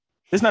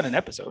It's not an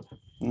episode.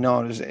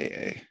 No, there's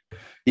AA.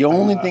 The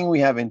only thing we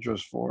have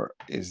intros for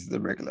is the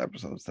regular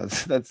episodes.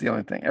 That's the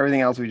only thing.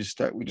 Everything else we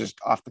just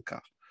off the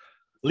cuff.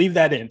 Leave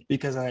that in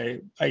because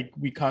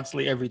we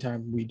constantly every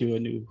time we do a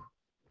new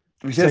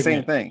we say the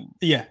same thing.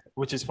 Yeah,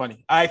 which is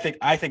funny. I think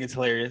it's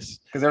hilarious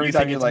because every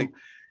time you're like,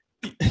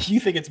 you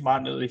think it's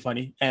moderately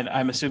funny, and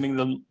I'm assuming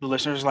the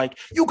listeners are like,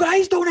 you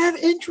guys don't have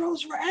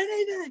intros for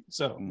anything.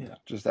 So yeah,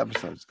 just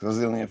episodes because those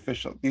are the only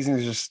official. These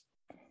things are just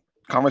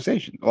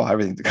conversation. Well,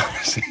 everything's a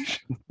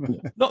conversation.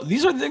 No,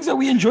 these are the things that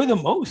we enjoy the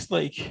most.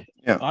 Like,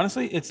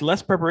 honestly, it's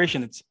less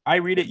preparation. It's I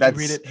read it, you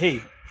read it.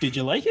 Hey, did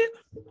you like it?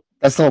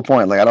 That's the whole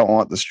point. Like, I don't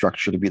want the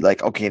structure to be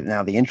like, okay,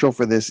 now the intro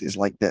for this is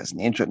like this, and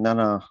the intro.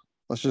 No.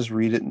 Let's just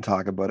read it and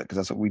talk about it because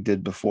that's what we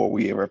did before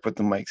we ever put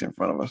the mics in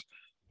front of us.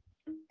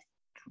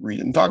 Read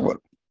it and talk about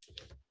it.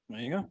 There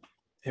you go.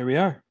 Here we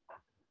are.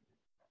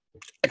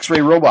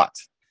 X-Ray Robot.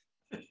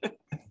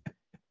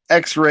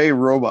 X-Ray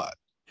Robot.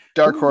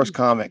 Dark Horse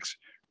Comics.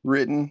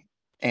 Written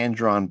and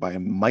drawn by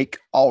Mike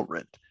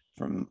Allred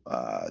from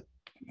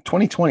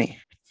 2020.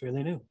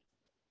 Fairly new.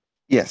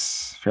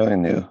 Yes, fairly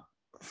new.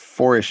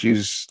 4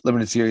 issues,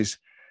 limited series.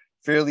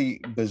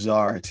 Fairly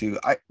bizarre too.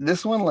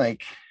 This one,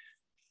 like,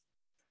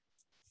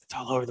 it's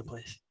all over the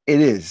place.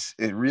 It is.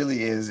 It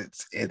really is.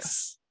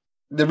 It's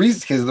the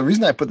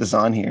reason I put this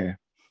on here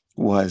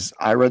was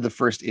I read the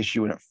first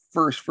issue when it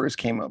first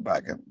came out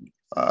back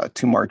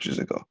 2 Marches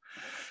ago.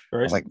 Right.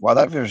 I was like, wow,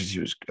 that first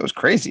issue was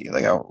crazy.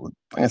 Like, I'm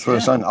gonna throw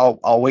this on.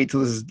 I'll wait till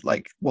this is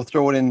like, we'll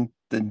throw it in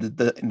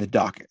the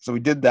docket. So we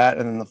did that,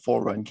 and then the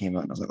full run came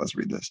out, and I was like, let's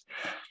read this.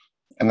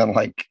 And then,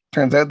 like,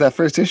 turns out that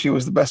first issue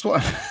was the best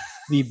one.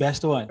 The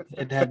best one.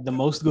 It had the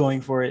most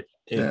going for it.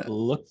 It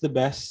looked the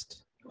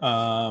best.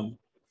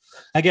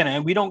 Again,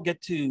 and we don't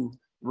get to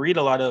read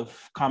a lot of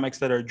comics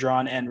that are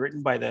drawn and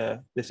written by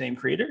the same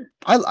creator.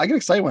 I get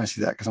excited when I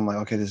see that because I'm like,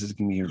 okay, this is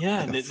gonna be they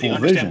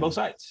understand vision. Both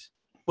sides.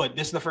 But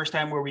this is the first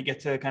time where we get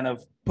to kind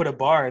of put a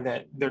bar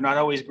that they're not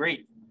always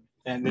great,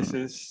 and this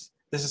is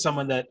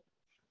someone that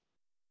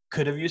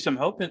could have used some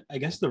help in, I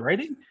guess, the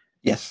writing.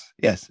 Yes,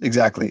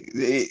 exactly.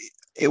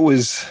 It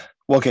was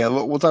okay.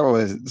 We'll talk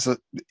about it. So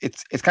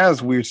it's kind of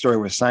this weird story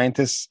where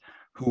scientists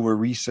who were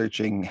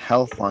researching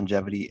health,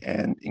 longevity,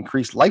 and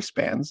increased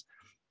lifespans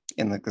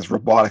in this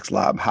robotics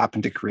lab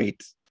happened to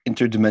create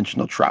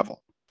interdimensional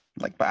travel,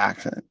 like by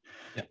accident.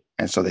 Yeah.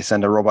 And so they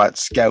send a robot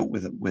scout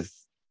with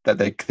that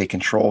they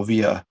control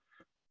via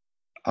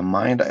a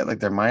mind, like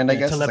their mind, I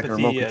guess. Telepathy, it's like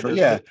a remote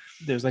control.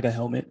 There's like a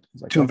helmet.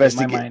 Like, to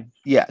investigate.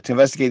 Yeah, to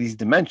investigate these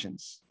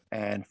dimensions.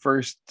 And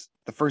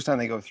the first time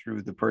they go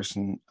through, the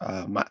person,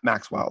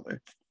 Max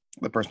Wilder,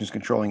 the person who's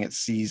controlling it,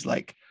 sees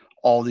like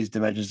all these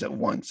dimensions at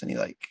once,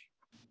 and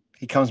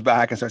he comes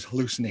back and starts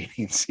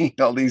hallucinating and seeing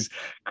all these,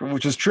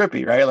 which is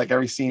trippy, right? Like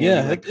every scene.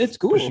 Yeah, like, it's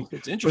cool.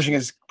 It's interesting.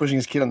 Pushing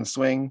his kid on the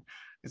swing.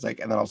 It's like,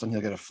 and then all of a sudden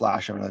he'll get a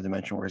flash of another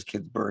dimension where his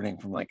kid's burning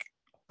from like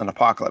an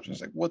apocalypse. And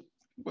it's like, what?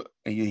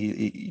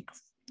 He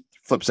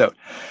flips out.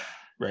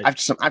 Right.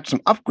 After some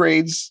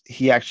upgrades,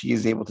 he actually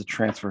is able to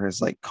transfer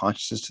his like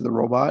consciousness to the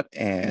robot,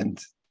 and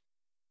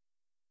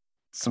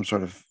some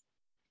sort of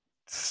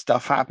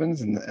stuff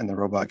happens, and the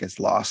robot gets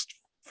lost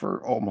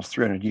for almost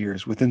 300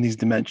 years within these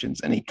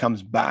dimensions, and he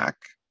comes back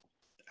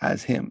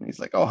as him. He's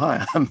like, oh,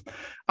 hi,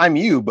 I'm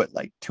you, but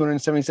like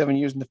 277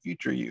 years in the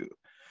future, you.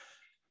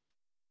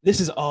 This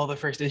is all the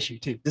first issue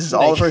too. This is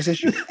all the first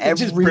issue.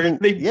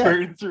 They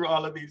burn through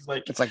all of these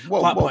like, it's like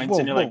plot points,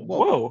 and you're like,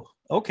 whoa,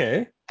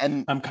 okay.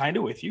 And I'm kind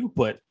of with you,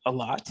 but a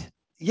lot.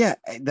 Yeah,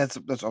 that's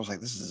I was like,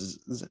 this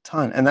is a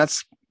ton, and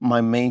that's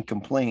my main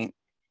complaint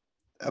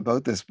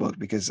about this book,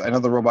 because I know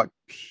the robot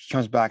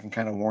comes back and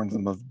kind of warns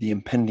them of the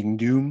impending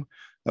doom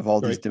of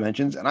all these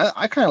dimensions, and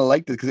I kind of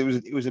liked it because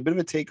it was a bit of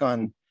a take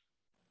on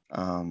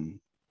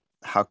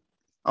how,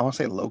 I want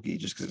to say Loki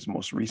just because it's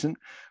most recent,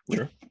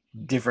 with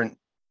different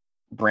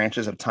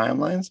branches of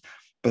timelines,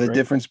 but the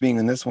difference being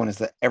in this one is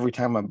that every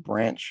time a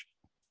branch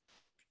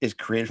is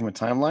created from a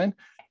timeline,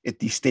 it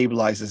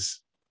destabilizes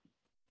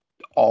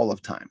all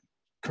of time.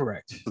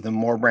 Correct. So the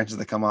more branches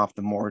that come off,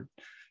 the more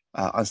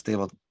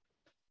unstable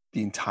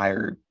the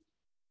entire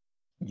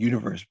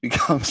universe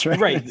becomes, right?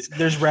 Right.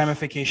 There's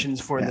ramifications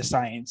for the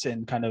science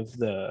and kind of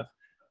the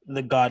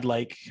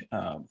godlike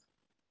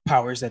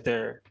powers that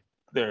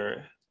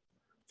they're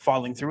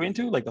falling through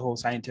into. Like the whole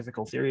scientific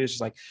theory is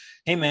just like,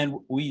 hey man,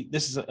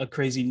 this is a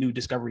crazy new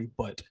discovery,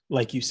 but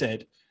like you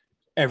said,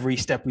 every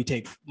step we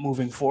take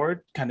moving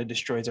forward kind of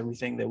destroys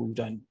everything that we've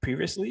done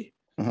previously.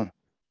 Mm-hmm.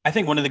 I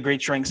think one of the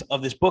great strengths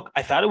of this book,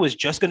 I thought it was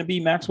just going to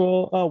be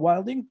Maxwell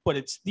Wilding, but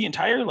it's the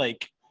entire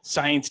like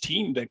science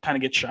team that kind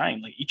of gets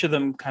shine. Like each of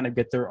them kind of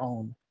get their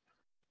own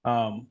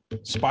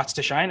spots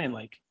to shine, and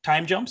like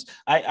time jumps.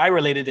 I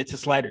related it to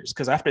Sliders,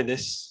 because after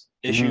this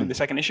issue, the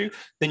second issue,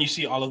 then you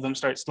see all of them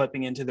start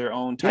slipping into their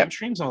own time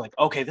streams. I'm like,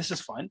 okay, this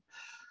is fun.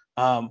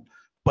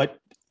 But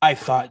I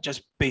thought,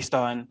 just based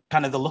on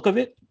kind of the look of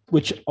it,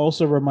 which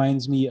also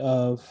reminds me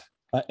of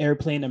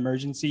Airplane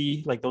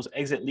Emergency, like those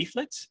exit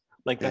leaflets.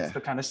 Like that's the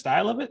kind of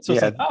style of it. So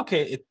it's like,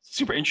 okay, it's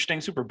super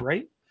interesting, super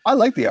bright. I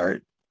like the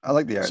art. I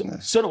like the art So, in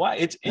this. so do I.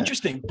 It's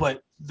interesting,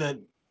 but the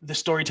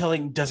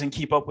storytelling doesn't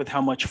keep up with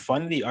how much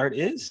fun the art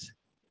is.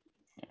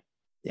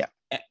 Yeah.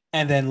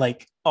 And then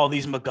like all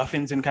these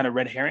MacGuffins and kind of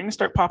red herrings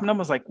start popping up. I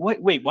was like,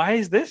 wait, why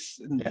is this?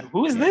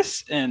 Who is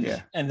this? And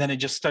then it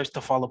just starts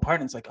to fall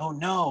apart. And it's like, oh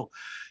no,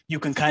 you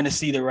can kind of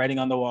see the writing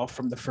on the wall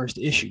from the first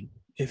issue.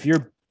 If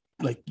you're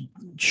like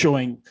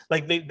showing,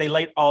 like they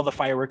light all the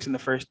fireworks in the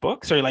first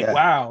book. So you're like,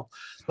 wow,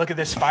 look at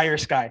this fire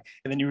sky.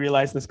 And then you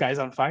realize the sky's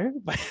on fire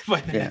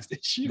by the next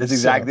issue. That's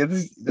exactly,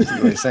 this is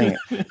the way saying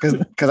it.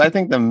 Because I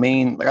think the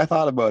main, like I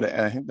thought about it,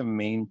 and I think the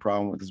main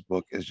problem with this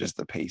book is just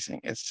the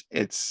pacing.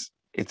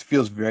 It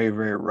feels very,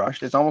 very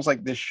rushed. It's almost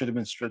like this should have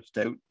been stretched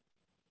out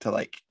to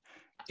like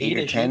 8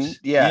 or 10.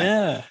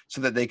 Yeah.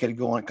 So that they could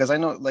go on. Because I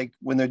know like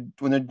when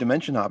they're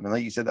dimension hopping,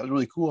 like you said, that was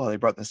really cool how they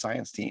brought the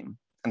science team.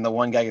 And the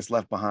one guy gets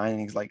left behind and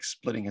he's like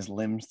splitting his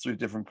limbs through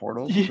different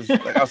portals.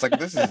 Like, I was like,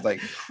 this is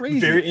like crazy.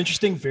 Very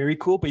interesting, very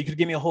cool. But you could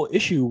give me a whole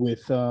issue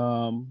with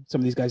some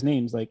of these guys'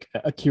 names, like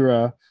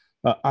Akira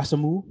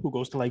Asamu, who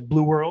goes to like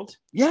Blue World.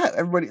 Yeah,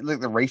 everybody, like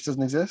the race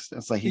doesn't exist.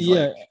 It's like he's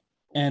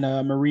and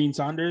Marine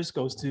Saunders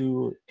goes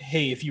to,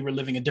 hey, if you were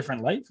living a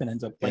different life, and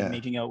ends up like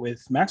making out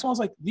with Maxwell. I was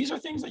like, these are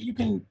things that you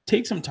can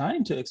take some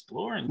time to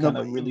explore and kind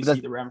of really see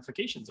the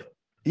ramifications of.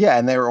 Yeah,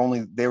 and they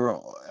were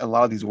a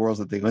lot of these worlds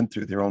that they went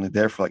through, they were only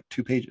there for like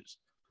 2 pages.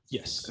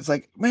 Yes. It's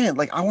like, man,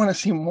 like I want to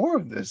see more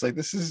of this. Like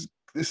this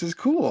is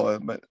cool.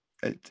 But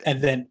and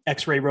then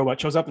X-Ray Robot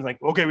shows up and is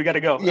like, okay, we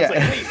gotta go. Yeah.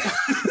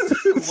 It's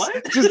like, wait,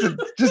 what?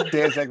 just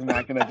Deus Ex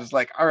Machina, just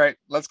like, all right,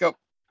 let's go.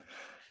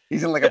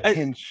 He's in like a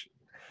pinch.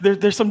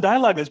 There's some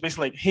dialogue that's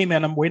basically like, hey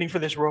man, I'm waiting for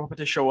this robot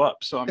to show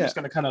up. So I'm just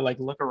gonna kind of like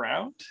look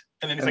around.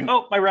 And then he's like,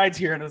 oh, my ride's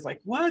here. And I was like,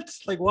 what?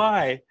 Like,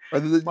 why? Or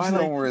the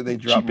one where they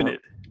drop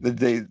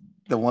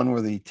the one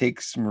where he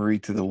takes Marie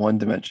to the one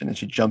dimension and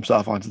she jumps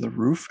off onto the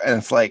roof and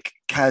it's like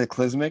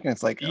cataclysmic and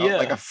it's like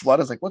like a flood.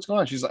 It's like, what's going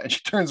on? She's like, and she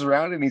turns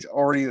around and he's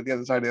already at the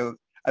other side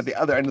at the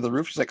other end of the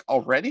roof. She's like,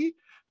 already?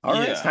 All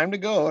right, it's time to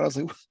go. And I was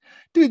like,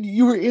 dude,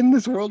 you were in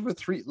this world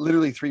for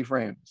literally 3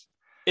 frames.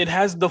 It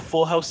has the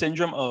Full House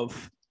syndrome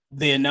of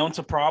they announce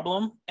a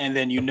problem and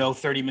then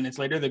 30 minutes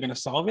later they're gonna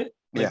solve it.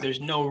 Like there's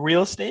no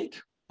real stake.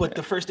 But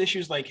the first issue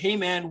is like, hey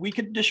man, we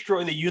could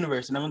destroy the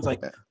universe. And everyone's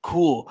like,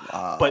 cool.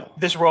 But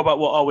this robot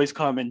will always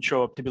come and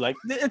show up to be like,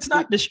 it's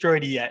not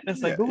destroyed yet. And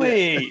it's like,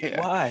 wait,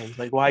 why?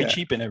 Like, why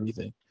cheapen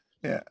everything?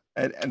 Yeah.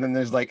 And then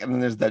there's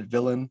that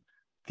villain,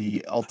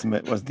 the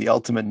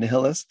ultimate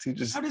nihilist who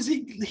just, how does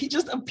he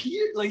just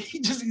appear? Like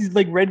he's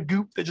like red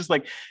goop that just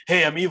like,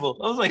 hey, I'm evil.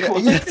 I was like,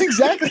 that's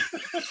exactly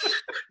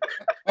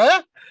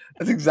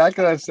that's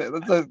exactly what I said.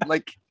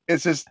 Like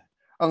it's just,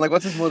 I'm like,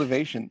 what's his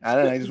motivation? I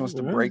don't know. He just wants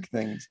to break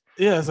things.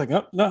 Yeah, it's like,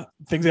 oh no,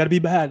 things got to be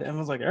bad. And I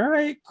was like, all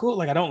right, cool.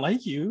 Like, I don't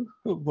like you,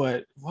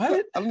 but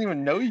what? I don't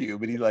even know you,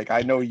 but he's like,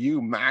 I know you,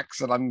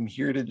 Max, and I'm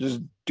here to just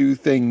do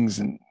things.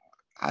 And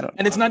I don't.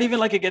 And it's not even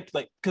like it gets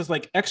like, because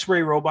like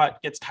X-Ray Robot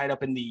gets tied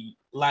up in the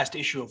last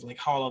issue of like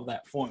how all of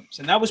that forms,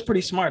 and that was pretty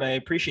smart. I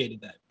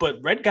appreciated that. But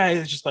Red Guy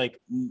is just like,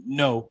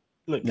 no,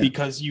 look,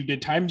 because you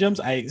did time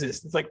jumps, I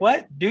exist. It's like,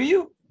 what? Do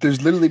you?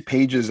 There's literally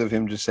pages of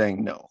him just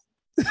saying no.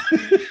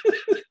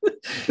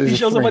 He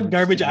shows up on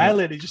Garbage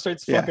Island. He just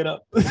starts fucking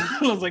up. I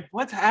was like,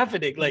 what's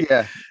happening? Like,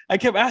 I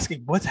kept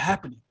asking, what's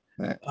happening?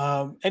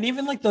 And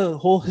even like the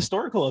whole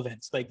historical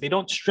events, like they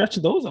don't stretch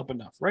those up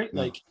enough, right?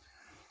 No. Like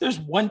there's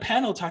one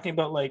panel talking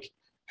about like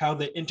how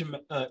the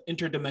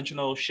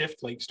interdimensional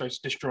shift like starts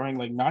destroying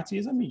like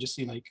Nazism. You just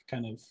see like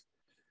kind of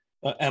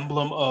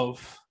emblem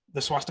of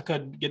the swastika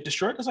get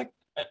destroyed. It's like,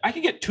 I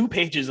could get 2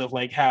 pages of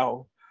like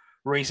how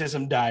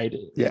racism died.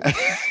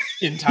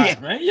 In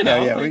time, right?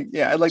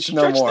 I'd like to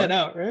know more. Stretch that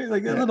out, right?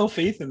 Like a little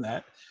faith in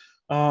that.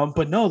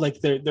 But no,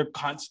 like they're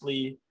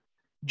constantly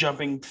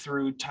jumping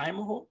through time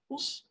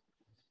holes,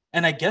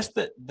 and I guess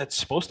that's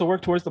supposed to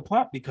work towards the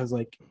plot because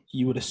like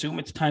you would assume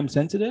it's time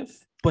sensitive,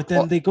 but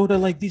then they go to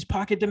like these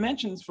pocket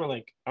dimensions for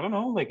like, I don't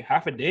know, like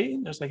half a day,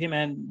 and it's like, hey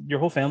man, your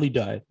whole family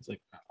died. It's like,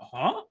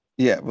 huh?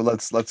 Yeah, well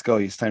let's go.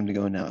 It's time to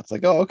go now. It's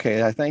like, oh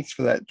okay, thanks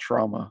for that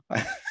trauma.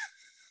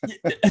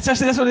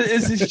 Essentially, that's what it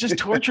is. It's just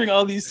torturing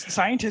all these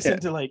scientists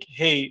into like,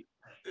 hey,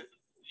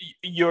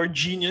 your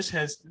genius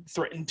has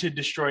threatened to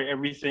destroy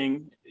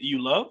everything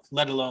you love,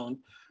 let alone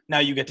now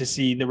you get to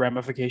see the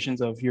ramifications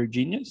of your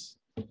genius.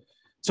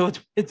 So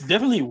it's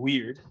definitely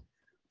weird.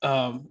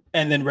 And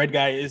then Red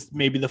Guy is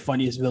maybe the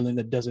funniest villain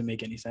that doesn't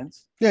make any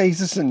sense. Yeah, he's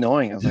just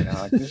annoying. I was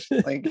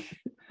like,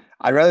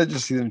 I'd rather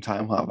just see them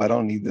time hop. I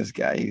don't need this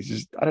guy.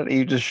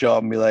 You just show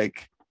up and be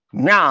like,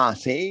 nah,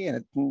 see,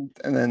 and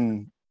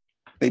then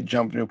they'd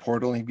jump into a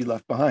portal and he'd be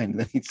left behind.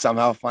 And then he'd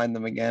somehow find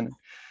them again.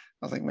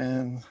 I was like,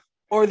 man.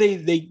 Or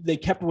they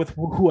kept with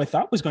who I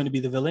thought was going to be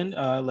the villain.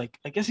 Like,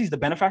 I guess he's the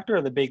benefactor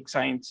of the big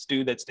science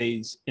dude that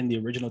stays in the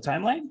original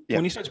timeline. Yeah.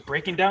 When he starts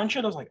breaking down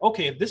shit, I was like,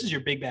 okay, if this is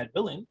your big bad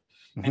villain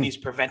and he's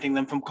preventing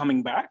them from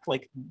coming back,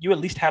 like you at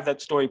least have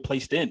that story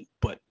placed in.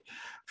 But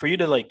for you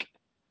to like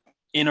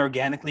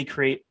inorganically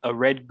create a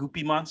red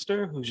goopy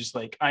monster who's just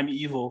like, I'm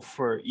evil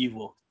for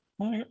evil.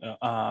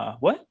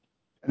 What?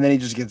 And then he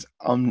just gets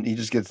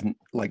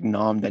like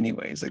nommed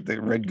anyways. Like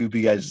the red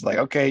goopy guy's just like,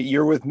 okay,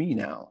 you're with me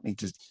now. And he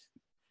just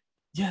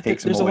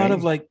takes him there's a lot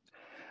of away. like,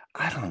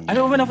 I don't I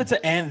don't even know if know. it's an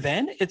and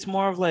then. It's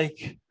more of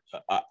like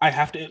I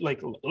have to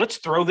like let's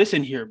throw this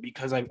in here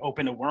because I've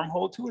opened a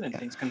wormhole to it and Yeah.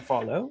 things can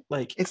fall out.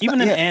 Like It's not,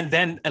 even an yeah. and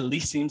then at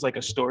least seems like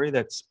a story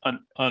that's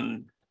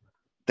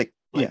like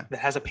Yeah. that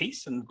has a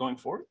pace and going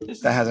forward.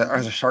 This That is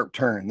has a sharp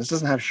turn. This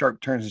doesn't have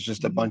sharp turns. It's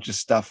just a bunch of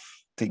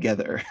stuff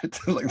together.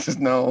 It's like there's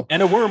no,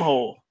 and a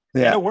wormhole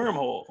and yeah. a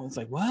wormhole. It's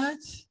like what?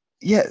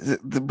 Yeah.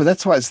 But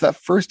that's why it's that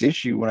first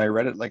issue when I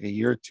read it like a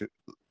year or two,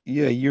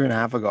 yeah, a year and a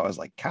half ago, I was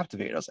like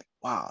captivated. I was like,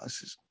 wow,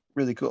 this is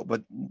really cool.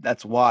 But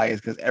that's why is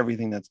because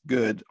everything that's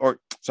good, or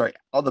sorry,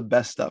 all the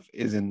best stuff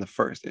is in the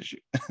first issue.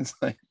 It's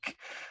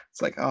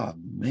like, oh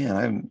man,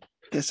 I'm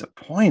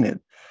disappointed.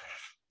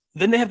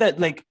 Then they have that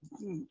like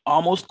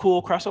almost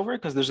cool crossover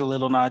because there's a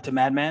little nod to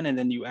Madman, and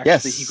then you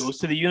actually he Yes. goes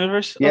to the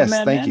universe of Yes.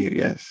 Thank Madman, you.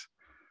 Yes.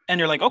 and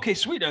you're like, okay,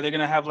 sweet. Are they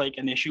gonna have like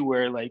an issue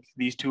where like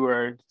these two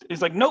are?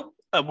 It's like, nope,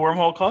 a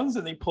wormhole comes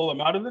and they pull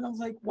him out of it. I was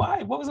like,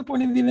 why? What was the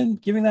point of even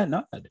giving that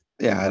nod?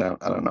 Yeah.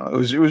 I don't know. It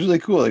was really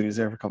cool. He was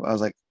there for a couple. I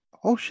was like,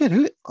 oh shit,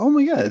 who? Oh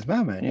my god, it's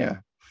Madman. Yeah.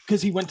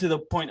 Because he went to the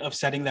point of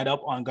setting that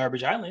up on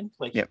Garbage Island.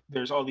 Like, Yep.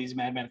 there's all these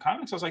Madman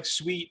comics. I was like,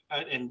 sweet,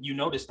 and you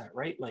notice that,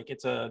 right? Like,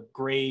 it's a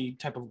gray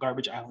type of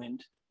Garbage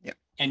Island. Yep.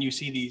 And you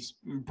see these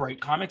bright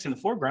comics in the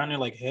foreground. And you're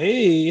like,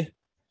 hey,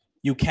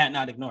 you can't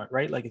not ignore it,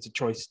 right? Like, it's a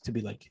choice to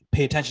be like,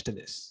 pay attention to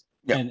this.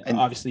 Yep. And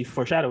obviously,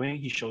 foreshadowing,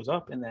 he shows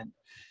up, and then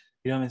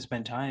you don't even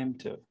spend time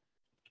to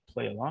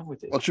play along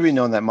with it. Well, it should be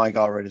known that Mike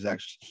Allred is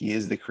actually he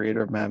is the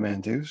creator of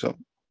Madman too. So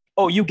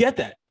oh, you get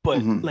that,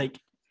 but like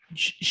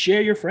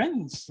share your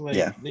friends. Like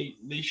yeah.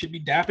 they should be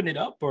dapping it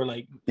up or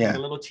like yeah. a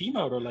little team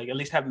out or like at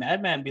least have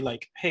Madman be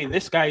like, hey,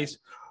 this guy's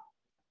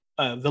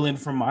a villain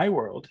from my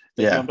world.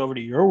 They jumped over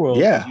to your world.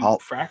 Yeah, I'll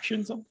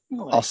fraction something.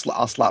 Like, I'll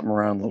slap him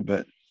around a little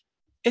bit.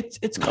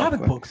 It's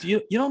comic books.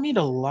 You don't need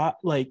a lot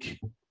like.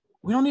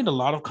 We don't need a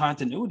lot of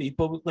continuity,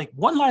 but like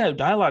one line of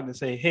dialogue to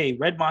say, hey,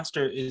 Red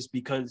Monster is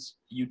because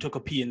you took a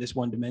pee in this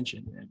one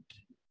dimension and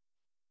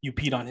you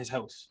peed on his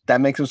house. That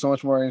makes him so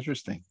much more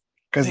interesting.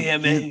 Because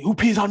hey, who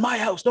pees on my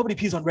house? Nobody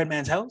pees on Red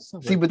Man's house.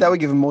 See, but that would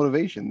give him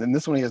motivation. Then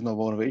this one, he has no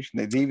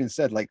motivation. They even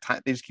said like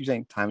time. They just keep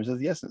saying time is of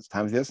the essence.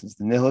 Time is the essence.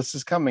 The nihilist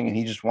is coming, and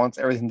he just wants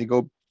everything to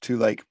go to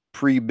like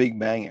pre-Big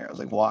Bang era. I was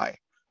like, why?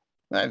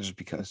 Not just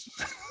because.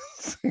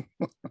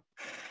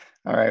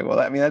 All right. Well,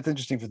 I mean, that's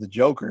interesting for the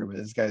Joker, but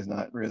this guy's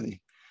not really.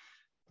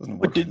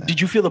 But did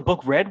you feel the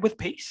book read with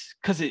pace?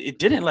 Because it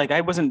didn't. Like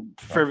I wasn't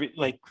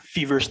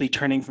feverishly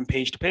turning from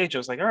page to page. I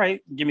was like, all right,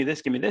 give me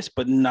this,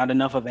 but not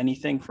enough of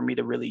anything for me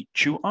to really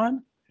chew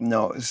on.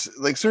 No, it's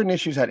like certain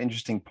issues had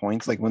interesting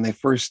points. Like when they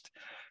first,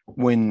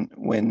 when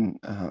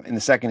in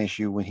the second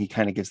issue, when he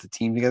kind of gets the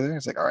team together,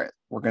 it's like, all right,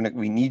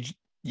 we need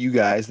you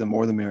guys. The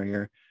more, the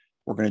merrier.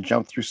 We're gonna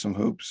jump through some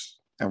hoops,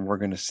 and we're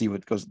gonna see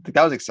what goes.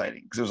 That was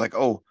exciting because it was like,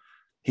 oh,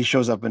 he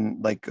shows up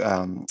in like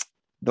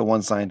the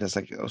one scientist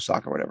like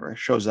Osaka or whatever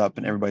shows up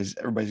and everybody's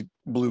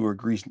blue or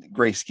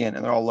gray skin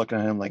and they're all looking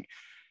at him like,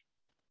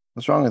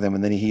 what's wrong with him?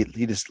 And then he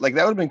just like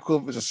that would have been cool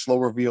if it was a slow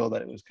reveal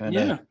that it was kind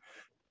of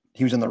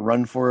he was on the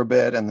run for a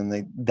bit and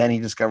then he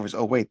discovers,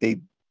 oh wait,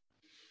 they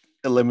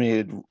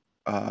eliminated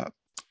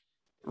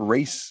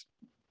race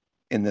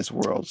in this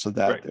world so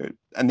that they're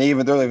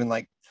even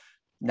like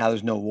now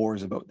there's no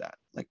wars about that.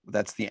 Like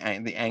that's the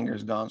anger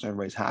is gone, so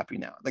everybody's happy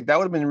now. Like that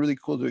would have been really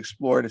cool to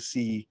explore to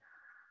see.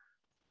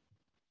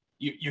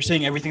 You're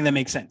saying everything that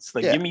makes sense.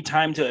 Like, give me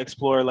time to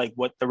explore like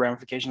what the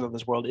ramifications of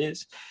this world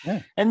is.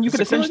 Yeah. And you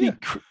could essentially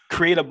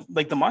create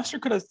the monster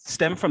could have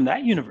stemmed from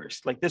that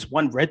universe. Like this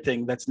one red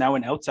thing that's now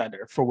an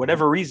outsider for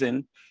whatever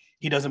reason,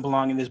 he doesn't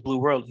belong in this blue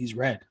world. He's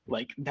red.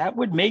 Like that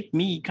would make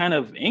me kind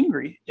of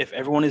angry if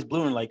everyone is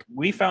blue and like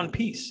we found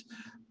peace,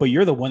 but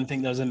you're the one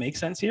thing that doesn't make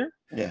sense here.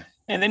 Yeah.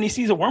 And then he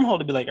sees a wormhole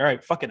to be like, all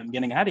right, fuck it, I'm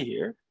getting out of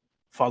here.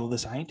 Follow the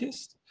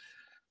scientist.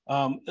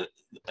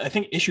 I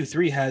think issue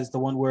 3 has the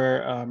one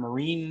where Dr.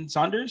 Maureen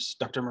Saunders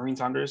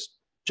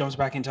jumps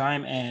back in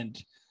time and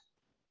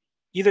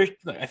either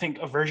I think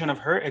a version of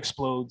her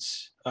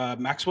explodes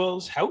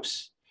Maxwell's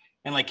house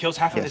and like kills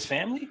half of his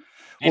family.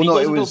 Well, no,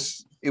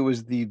 it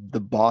was the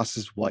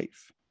boss's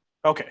wife.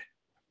 Okay.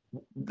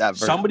 That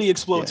version. Somebody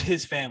explodes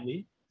his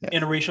family. Yeah.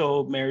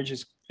 Interracial marriage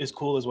is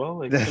cool as well.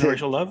 Like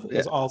interracial love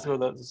is all through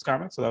the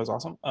comics, so that was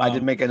awesome. I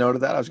did make a note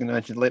of that. I was going to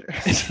mention it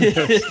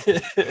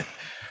later.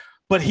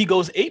 But he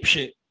goes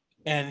apeshit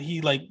and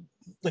he like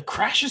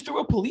crashes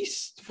through a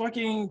police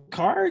fucking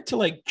car to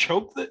like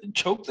choke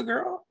the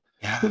girl.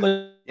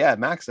 Yeah,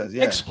 Max does.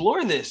 Yeah,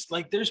 explore this.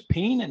 Like, there's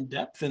pain and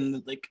depth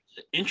and like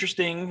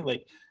interesting.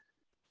 Like,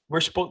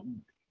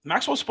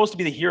 Maxwell's supposed to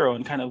be the hero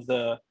and kind of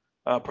the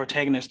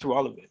protagonist through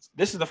all of it.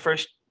 This is the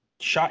first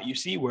shot you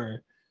see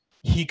where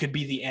he could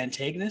be the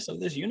antagonist of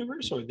this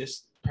universe or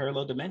this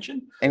parallel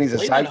dimension. And he's a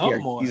side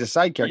character. He's a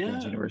side character in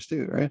this universe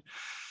too, right?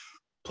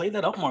 Play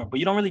that up more, but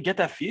you don't really get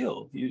that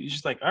feel. You're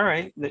just like, all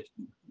right, they're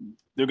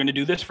going to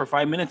do this for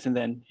 5 minutes, and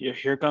then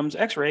here comes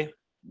X-Ray.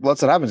 Well,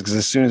 that's what happens because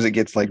as soon as it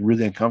gets like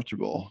really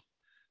uncomfortable,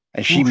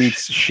 and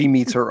she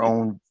meets her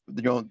own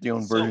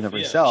version of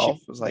herself.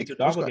 It's like,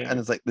 and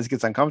it's like this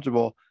gets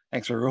uncomfortable.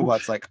 X-ray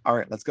Robot's like, all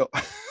right, let's go.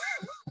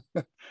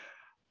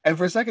 And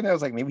for a second, I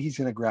was like, maybe he's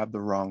gonna grab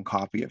the wrong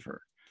copy of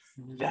her.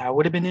 That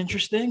would have been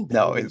interesting.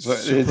 It's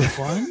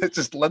fun. It's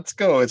just, let's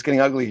go. It's getting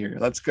ugly here.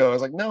 Let's go. I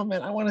was like, no,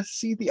 man, I want to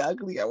see the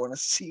ugly. I want to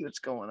see what's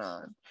going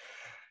on.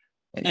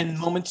 And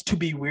moments to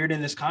be weird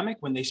in this comic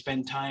when they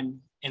spend time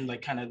in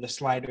like kind of the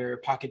slider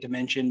pocket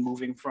dimension,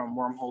 moving from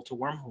wormhole to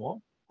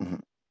wormhole,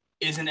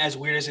 isn't as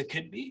weird as it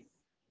could be.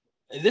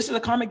 This is a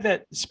comic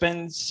that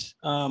spends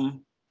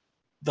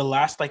the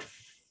last like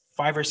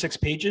 5 or 6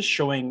 pages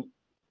showing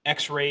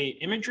X-ray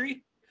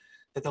imagery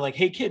that they're like,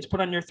 hey kids, put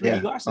on your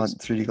 3D glasses. On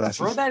 3D glasses.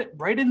 Throw that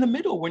right in the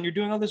middle when you're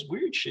doing all this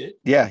weird shit.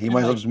 Yeah, you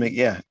might as well just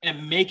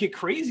make it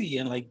crazy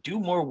and like do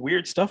more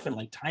weird stuff and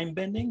like time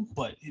bending.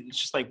 But it's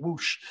just like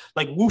whoosh.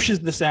 Like whoosh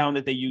is the sound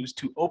that they use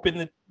to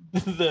open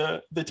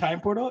the time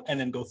portal and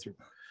then go through.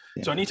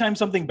 Yeah. So anytime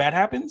something bad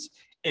happens,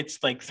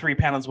 it's like 3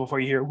 panels before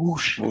you hear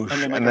whoosh, and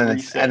then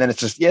it's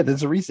just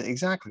there's a reset.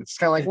 Exactly. It's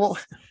kind of like, well,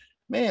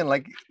 man,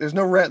 like there's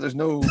no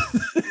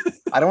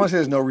I don't want to say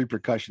there's no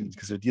repercussions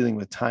because they're dealing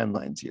with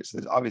timelines here. So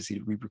there's obviously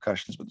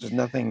repercussions, but there's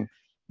nothing.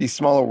 These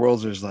smaller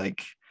worlds, there's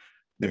like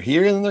they're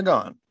here and then they're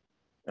gone.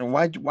 And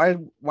why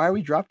are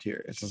we dropped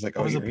here? It's just like,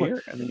 oh, you're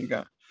here and then you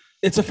go.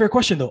 It's a fair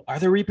question though. Are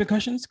there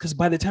repercussions? Because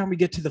by the time we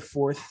get to the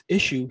 4th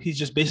issue, he's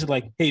just basically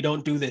like, hey,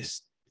 don't do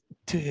this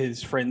to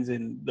his friends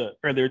in the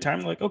earlier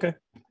time. Like, okay.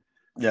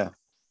 Yeah.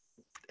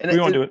 And we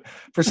won't do it.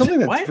 For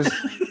something that's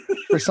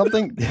for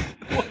something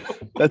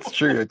that's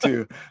true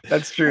too.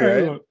 That's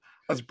true, right?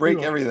 Let's break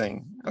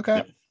everything. Okay.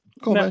 Yeah.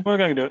 Cool, man. We're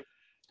gonna do it.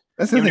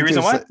 That's the only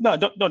reason why? No,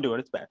 don't do it.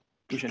 It's bad.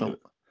 You shouldn't do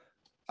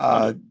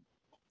it.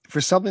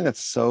 For something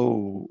that's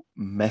so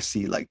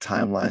messy, like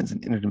timelines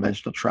and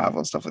interdimensional travel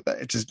and stuff like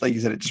that, it just, like you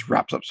said, it just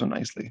wraps up so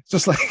nicely. It's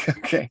just like,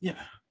 okay, yeah,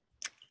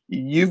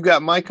 you've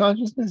got my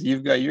consciousness,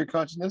 you've got your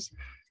consciousness.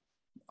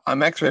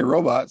 I'm X-ray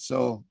Robot,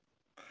 so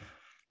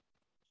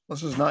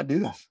let's just not do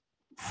this.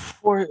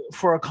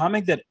 For a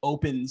comic that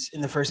opens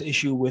in the first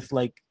issue with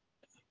like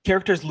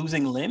characters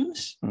losing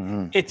limbs,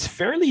 it's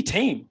fairly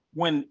tame.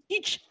 When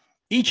each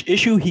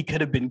issue he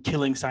could have been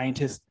killing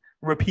scientists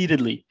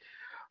repeatedly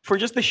for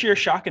just the sheer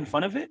shock and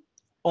fun of it,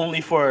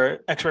 only for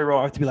X-ray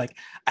Robot to be like,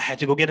 I had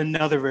to go get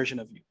another version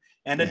of you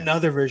and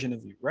another version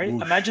of you, right?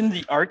 Oof. Imagine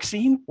the arc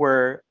scene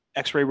where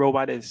X-ray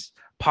Robot is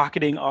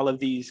pocketing all of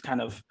these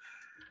kind of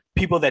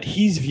people that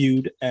he's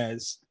viewed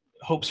as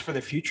hopes for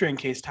the future in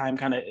case time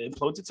kind of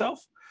implodes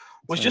itself.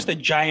 Was just a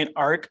giant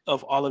arc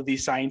of all of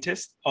these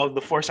scientists, of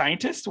the 4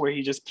 scientists, where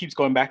he just keeps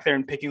going back there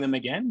and picking them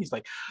again. He's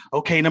like,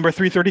 okay, number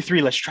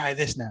 333, let's try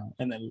this now.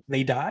 And then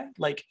they die.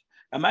 Like,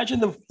 imagine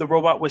the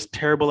robot was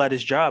terrible at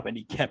his job and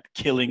he kept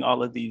killing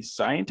all of these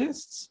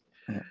scientists.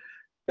 Yeah.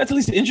 That's at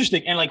least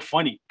interesting and like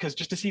funny, because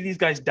just to see these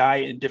guys die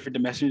in different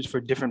dimensions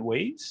for different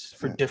ways,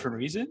 for different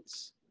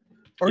reasons,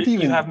 or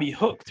you have me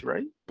hooked,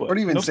 right? But or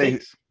to even say,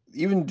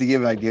 even to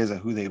give ideas of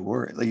who they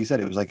were. Like you said,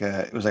 it was like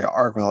an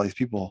arc with all these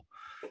people.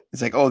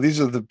 It's like, oh, these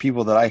are the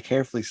people that I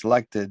carefully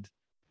selected,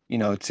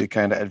 to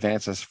kind of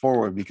advance us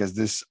forward, because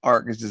this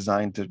arc is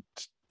designed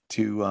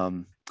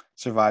to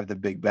survive the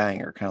Big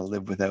Bang or kind of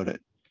live without it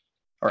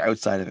or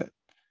outside of it.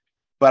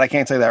 But I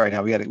can't say that right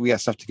now. We got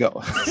stuff to go.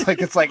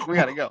 it's like we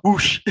gotta go.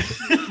 Whoosh.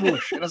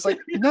 Whoosh. And it's like,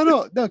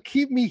 no,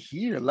 keep me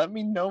here. Let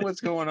me know what's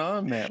going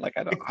on, man. Like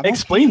I don't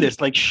explain this.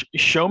 Like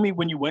show me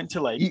when you went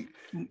to like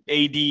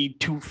AD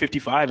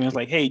 255 and it's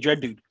like, hey, Dread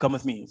Dude, come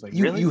with me. It's like,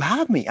 really? You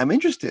have me. I'm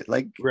interested.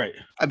 Like, right.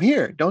 I'm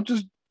here. Don't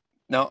just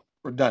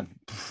we're done.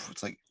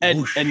 It's like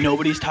and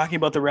nobody's talking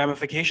about the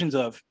ramifications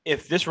of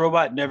if this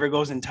robot never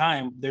goes in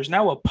time, there's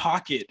now a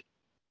pocket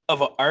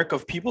of an arc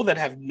of people that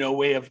have no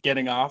way of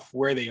getting off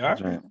where they are.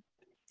 That's right.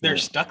 They're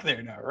stuck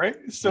there now, right?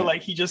 So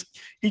like he just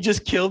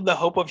killed the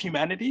hope of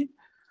humanity,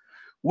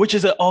 which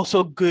is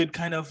also good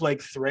kind of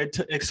like thread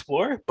to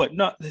explore. But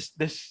not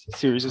this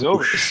series is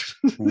over.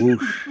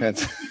 Whoosh.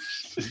 That's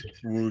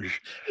whoosh.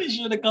 You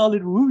should have called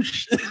it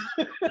whoosh.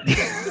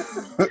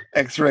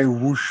 X-ray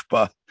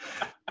whooshpa.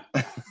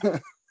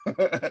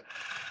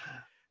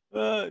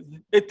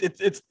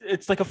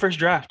 It's like a first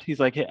draft. He's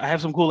like, hey, I have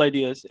some cool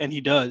ideas, and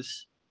he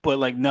does, but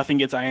like nothing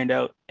gets ironed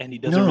out, and he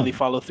doesn't really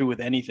follow through with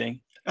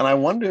anything. And I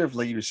wonder if,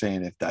 like you were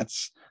saying, if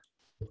that's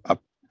a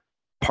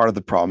part of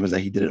the problem is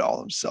that he did it all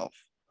himself.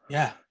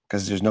 Yeah.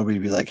 Because there's nobody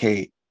to be like,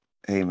 hey,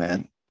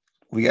 man,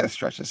 we got to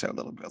stretch this out a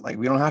little bit. Like,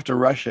 we don't have to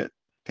rush it.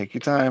 Take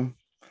your time.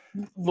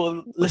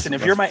 Well, listen,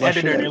 if you're my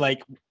editor and you're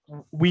like,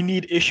 we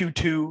need issue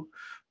 2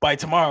 by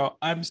tomorrow,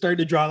 I'm starting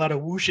to draw a lot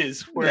of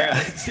whooshes where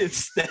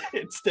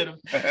instead of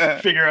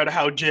figure out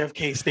how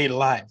JFK stayed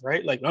alive,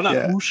 right? Like, no,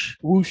 not whoosh,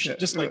 whoosh,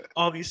 just like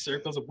all these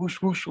circles of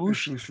whoosh, whoosh,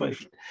 whoosh. Like,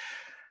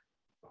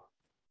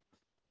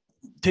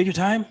 take your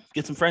time,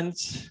 get some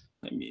friends.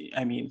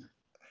 I mean,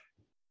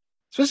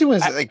 especially when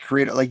it's like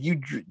creative, like you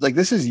drew, like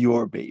this is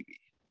your baby.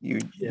 You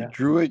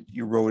drew it,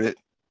 you wrote it,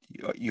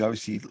 you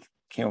obviously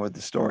came up with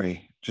the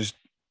story. Just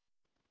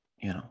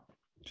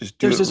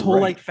there's this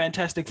whole like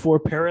Fantastic Four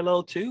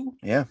parallel too.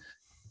 Yeah,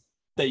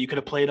 that you could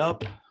have played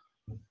up.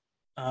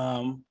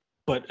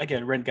 But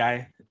again, Red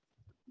Guy.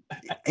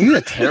 He's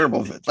a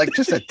terrible,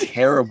 just a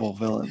terrible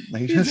villain.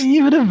 Like, Is he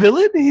even a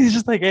villain? He's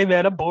just like, hey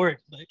man, I'm bored.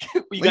 Like,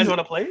 you guys want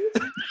to play?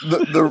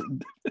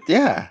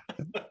 Yeah,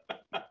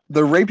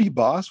 the rapey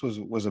boss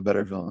was a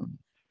better villain.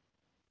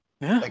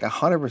 Yeah, like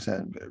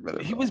 100%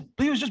 better. He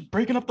was just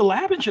breaking up the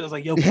lab and shit. I was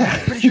like, yo, yeah. I'm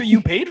pretty sure you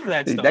paid for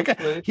that stuff. That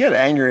guy, he had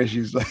anger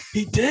issues. Like,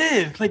 he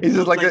did. Like, he's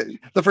just like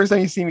the first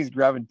time you see him, he's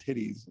grabbing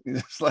titties.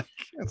 He's just like,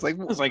 it's like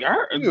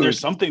there's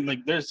something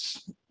like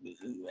there's,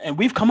 and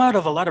we've come out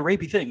of a lot of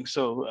rapey things.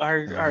 So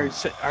our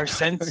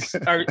sense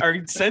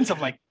our sense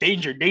of like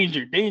danger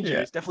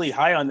is definitely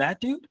high on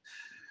that dude.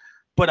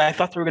 But I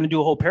thought they were going to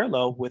do a whole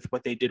parallel with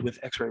what they did with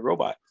X-Ray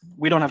Robot.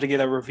 We don't have to get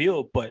that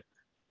reveal, but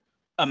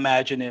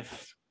imagine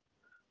if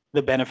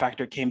the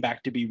benefactor came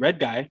back to be Red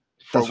Guy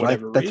for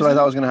whatever reason. That's what I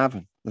thought was going to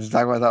happen. This is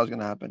exactly what I thought was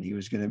going to happen. He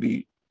was going to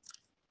be.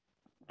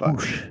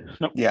 But,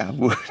 nope. Yeah.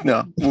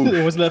 No.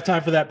 There wasn't enough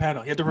time for that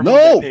panel. You had to remove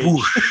that page.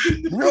 Whoosh.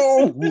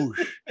 No.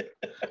 Whoosh.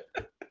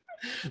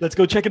 Let's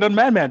go check it on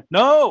Madman.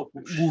 No.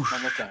 Whoosh.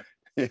 One more time.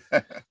 Yeah.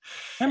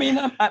 I mean,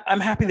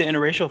 I'm happy the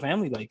interracial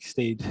family like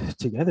stayed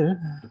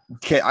together.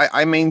 Okay,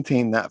 I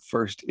maintain that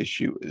first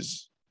issue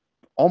is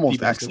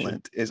almost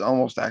excellent.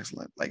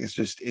 Like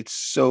it's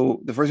so,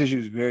 the first issue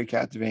is very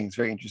captivating. It's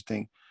very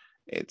interesting.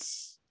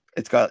 It's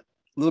got a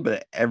little bit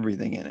of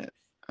everything in it.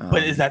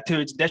 But is that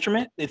to its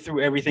detriment? It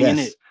threw everything in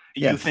it.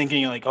 You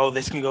thinking like, oh,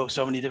 this can go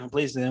so many different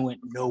places, and then went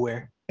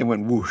nowhere. It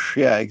went whoosh.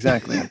 Yeah,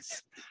 exactly.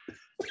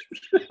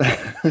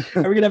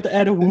 Are we gonna have to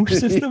add a whoosh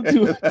system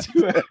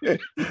to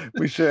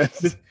We should.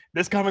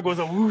 This comic was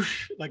a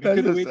whoosh. Like, I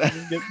couldn't wait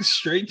to get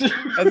straight.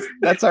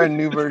 That's our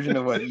new version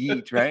of what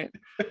yeet, right?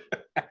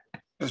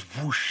 Just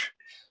whoosh.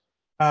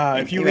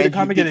 If you read a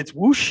comic and it's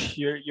whoosh,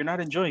 you're not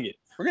enjoying it.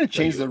 We're gonna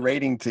change the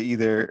rating to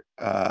either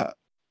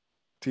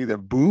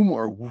boom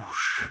or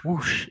whoosh.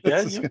 Whoosh.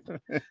 Yeah,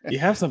 you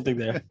have something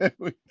there.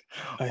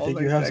 I think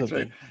you have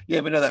something.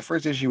 Yeah, but no, that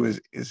first issue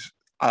is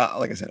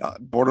like I said,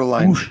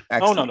 borderline. Whoosh.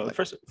 Oh no, the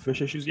first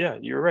issues. Yeah,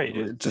 you're right.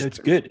 It's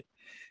good.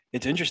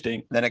 It's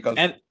interesting. Then it goes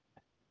and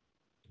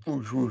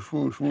whoosh, whoosh,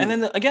 whoosh, whoosh. And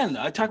then again,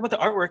 I talk about the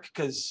artwork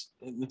because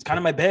it's kind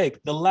of my bag.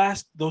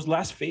 Those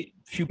last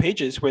few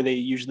pages where they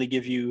usually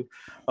give you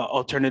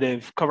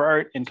alternative cover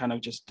art and kind of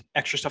just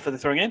extra stuff that they're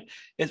throwing in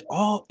is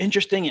all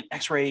interesting and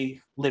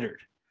X-ray littered.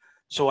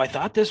 So I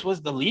thought this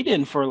was the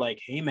lead-in for like,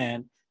 hey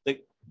man,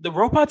 the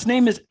robot's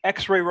name is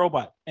X-Ray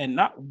Robot, and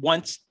not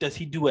once does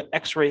he do an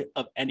X-ray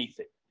of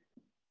anything.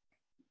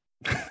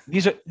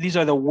 These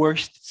are the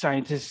worst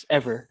scientists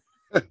ever.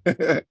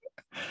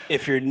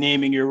 If you're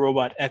naming your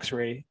robot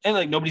X-Ray, and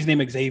like nobody's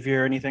named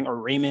Xavier or anything, or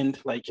Raymond,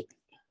 like.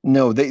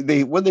 No,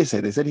 they what they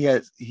say? They said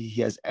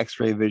he has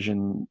X-ray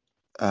vision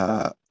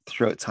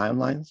throughout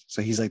timelines,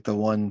 so he's like the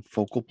one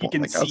focal point.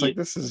 Like, I was like,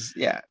 this is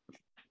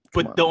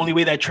But the only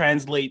way that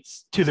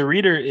translates to the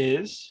reader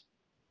is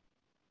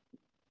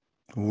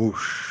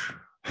whoosh.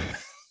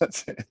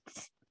 That's it.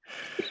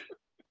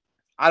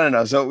 I don't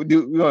know. So what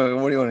do you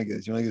want to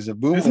get? You want to get a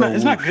boom? It's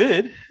not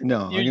good.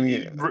 No,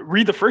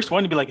 read the first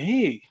one and be like,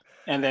 hey,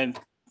 and then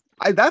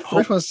that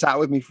first one sat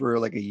with me for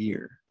like a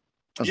year.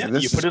 Yeah,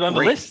 like, you put it on the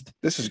list.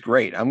 This is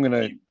great. I'm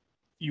gonna.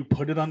 You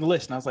put it on the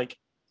list, and I was like,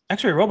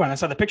 X-Ray Robot. And I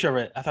saw the picture of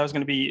it. I thought it was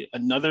gonna be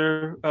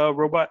another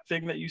robot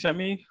thing that you sent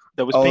me.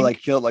 That was pink.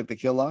 like the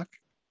kill lock.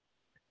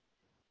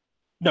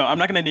 No, I'm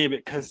not gonna name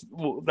it because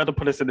that'll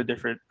put us in a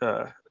different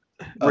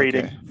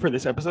rating for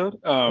this episode.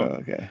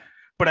 Okay.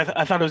 But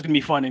I thought it was gonna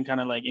be fun and kind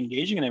of like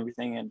engaging and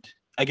everything. And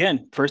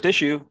again, first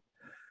issue,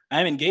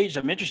 I'm engaged,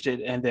 I'm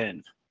interested, and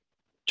then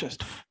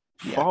just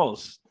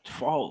falls,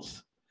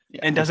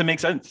 and doesn't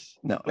make sense.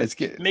 No, it's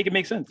getting make it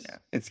make sense. Yeah,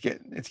 it's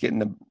getting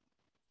the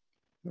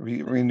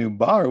renewed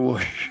bar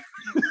whoosh.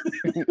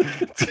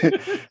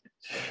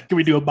 Can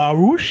we do a bar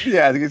whoosh?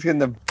 Yeah, it's getting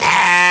the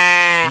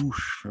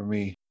whoosh for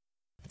me.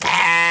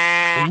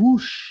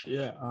 Whoosh.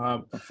 Yeah.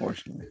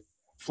 Unfortunately,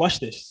 flush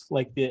this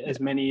like as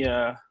many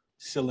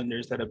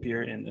cylinders that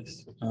appear in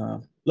this.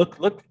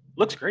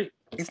 Looks great.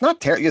 It's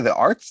not terrible. Yeah, the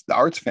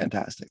art's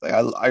fantastic. Like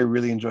I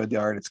really enjoyed the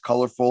art. It's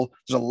colorful.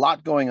 There's a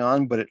lot going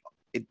on, but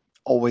it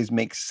always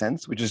makes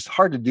sense, which is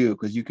hard to do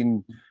because you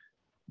can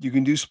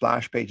do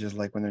splash pages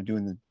like when they're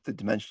doing the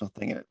dimensional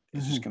thing, and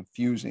it's just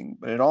confusing,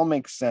 but it all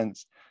makes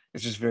sense.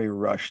 It's just very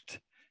rushed,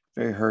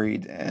 very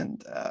hurried,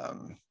 and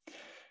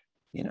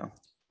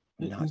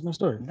there's no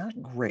story. Not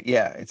great.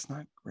 Yeah, it's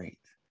not great.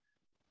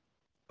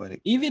 But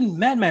even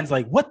Madman's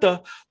like, what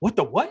the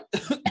what?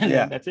 And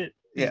then that's it.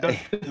 Yeah,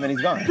 and then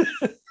he's gone.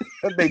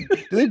 Do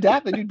they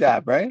dap? They do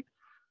dap, right?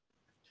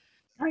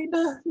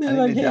 Kinda. They're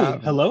like, hey,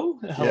 hello.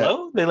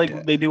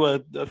 Yeah. They do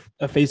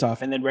a face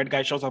off, and then Red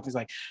Guy shows up. He's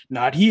like,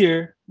 not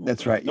here.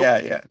 That's right.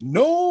 Nope. Yeah.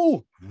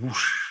 No.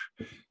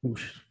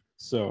 Whoosh.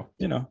 So